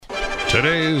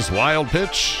Today's Wild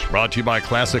Pitch, brought to you by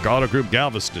Classic Auto Group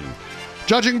Galveston.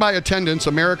 Judging by attendance,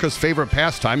 America's favorite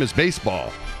pastime is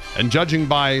baseball. And judging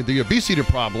by the obesity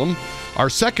problem, our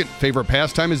second favorite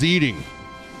pastime is eating.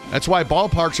 That's why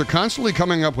ballparks are constantly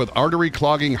coming up with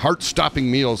artery-clogging, heart-stopping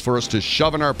meals for us to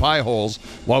shove in our pie holes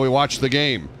while we watch the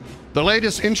game. The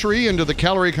latest entry into the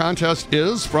calorie contest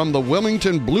is from the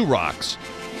Wilmington Blue Rocks.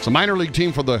 It's a minor league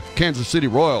team for the Kansas City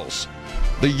Royals.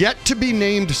 The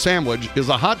yet-to-be-named sandwich is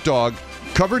a hot dog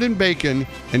covered in bacon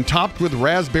and topped with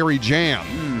raspberry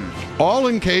jam, all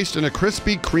encased in a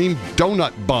Krispy Kreme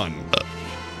donut bun.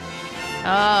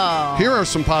 Oh. Here are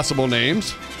some possible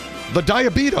names. The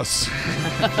Diabetes.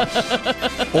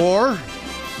 Or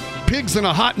Pigs in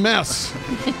a Hot Mess.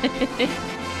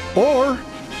 Or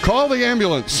Call the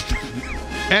Ambulance.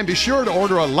 And be sure to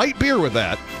order a light beer with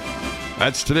that.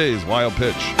 That's today's Wild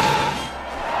Pitch.